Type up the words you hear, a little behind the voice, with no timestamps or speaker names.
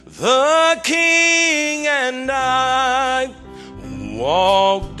The King and I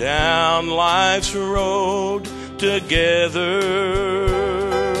walk down life's road together,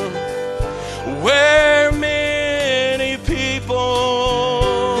 where many people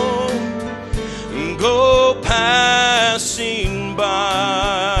go passing by.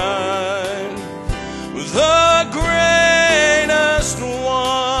 The greatest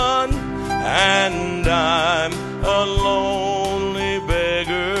one, and I'm a lonely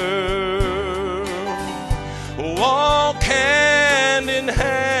beggar. Walk hand in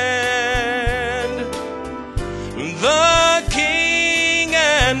hand, the King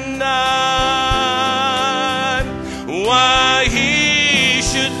and I. Why he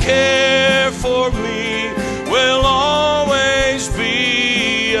should care for me will always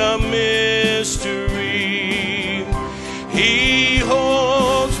be a mystery. He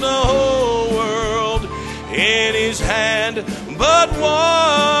holds the whole world in his hand, but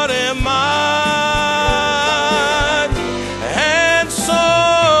what am I? And so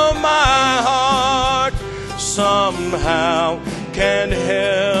my heart somehow can't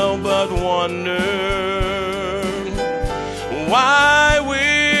help but wonder why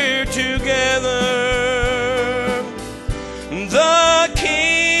we're together, the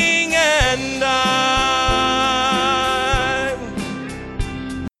King and I.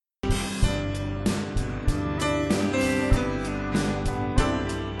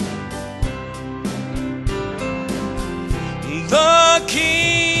 The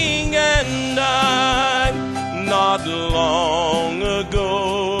King and I, not long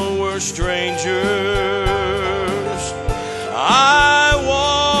ago, were strangers. I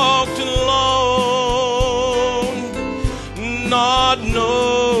walked alone, not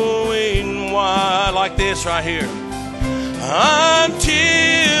knowing why, like this right here,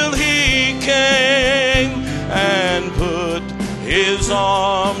 until he came and put his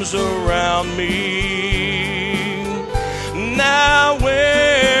arms around me. Now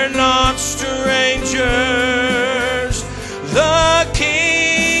we're not strangers,